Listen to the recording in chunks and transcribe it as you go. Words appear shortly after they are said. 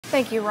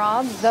Thank you,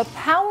 Rob. The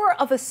power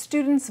of a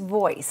student's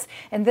voice.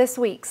 In this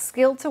week's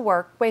Skilled to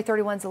Work, Way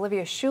 31's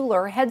Olivia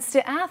Schuler heads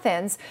to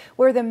Athens,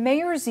 where the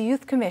Mayor's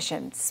Youth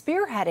Commission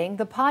spearheading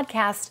the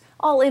podcast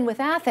All In with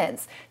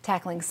Athens,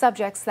 tackling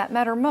subjects that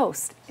matter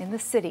most in the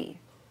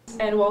city.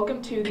 And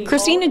welcome to the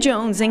Christina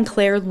Jones and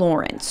Claire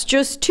Lawrence,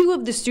 just two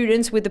of the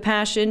students with the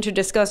passion to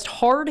discuss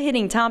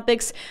hard-hitting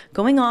topics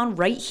going on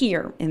right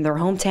here in their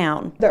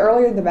hometown. The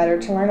earlier the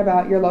better, to learn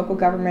about your local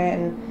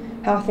government and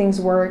how things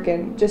work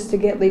and just to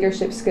get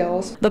leadership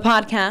skills. The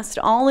podcast,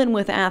 All In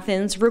with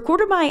Athens,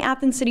 recorded by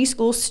Athens City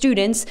School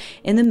students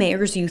in the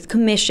Mayor's Youth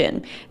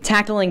Commission,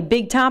 tackling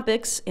big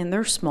topics in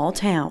their small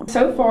town.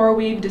 So far,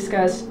 we've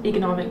discussed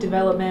economic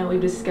development,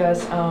 we've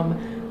discussed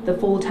the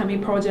Full Tummy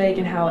Project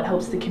and how it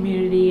helps the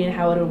community and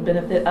how it will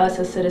benefit us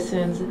as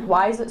citizens.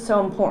 Why is it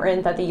so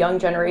important that the young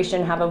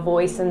generation have a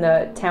voice in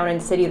the town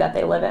and city that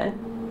they live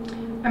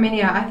in?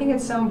 I think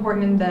it's so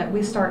important that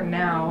we start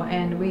now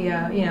and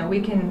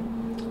we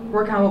can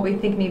work on what we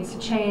think needs to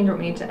change, what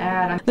we need to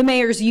add. The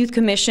Mayor's Youth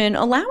Commission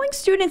allowing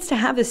students to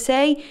have a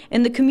say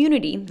in the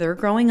community they're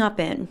growing up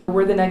in.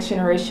 We're the next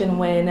generation.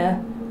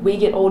 When we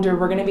get older,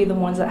 we're going to be the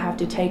ones that have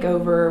to take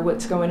over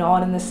what's going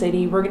on in the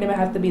city. We're going to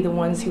have to be the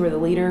ones who are the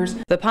leaders.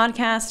 The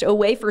podcast, a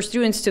way for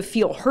students to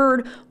feel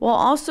heard while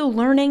also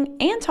learning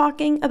and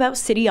talking about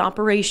city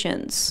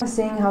operations.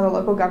 Seeing how the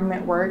local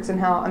government works and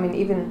how,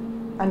 even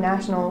on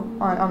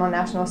a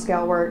national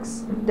scale works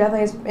definitely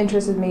has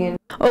interested me in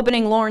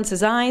opening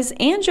Lawrence's eyes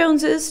and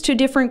Jones's to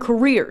different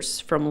careers,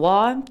 from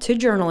law to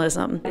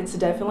journalism. It's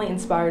definitely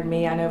inspired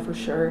me, I know for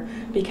sure,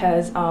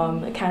 because it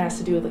kind of has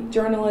to do with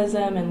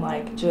journalism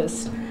and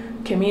just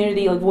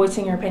community,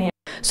 voicing your opinion.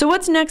 So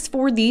what's next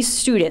for these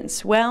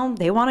students? Well,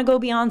 they want to go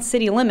beyond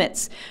city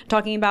limits,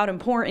 talking about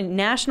important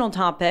national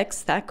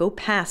topics that go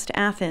past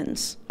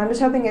Athens. I'm just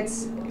hoping it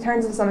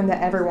turns into something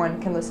that everyone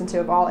can listen to,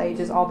 of all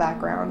ages, all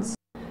backgrounds.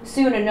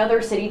 Soon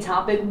another city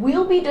topic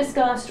will be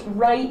discussed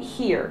right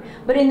here.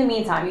 But in the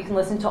meantime, you can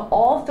listen to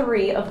all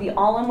three of the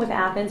All In with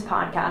Athens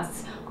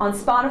podcasts on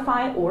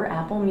Spotify or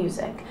Apple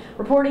Music.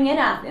 Reporting in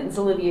Athens,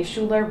 Olivia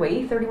Schuler,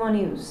 Way 31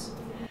 News.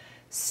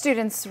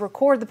 Students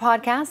record the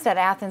podcast at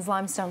Athens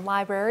Limestone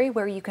Library,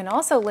 where you can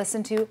also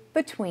listen to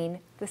Between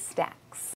the Stacks.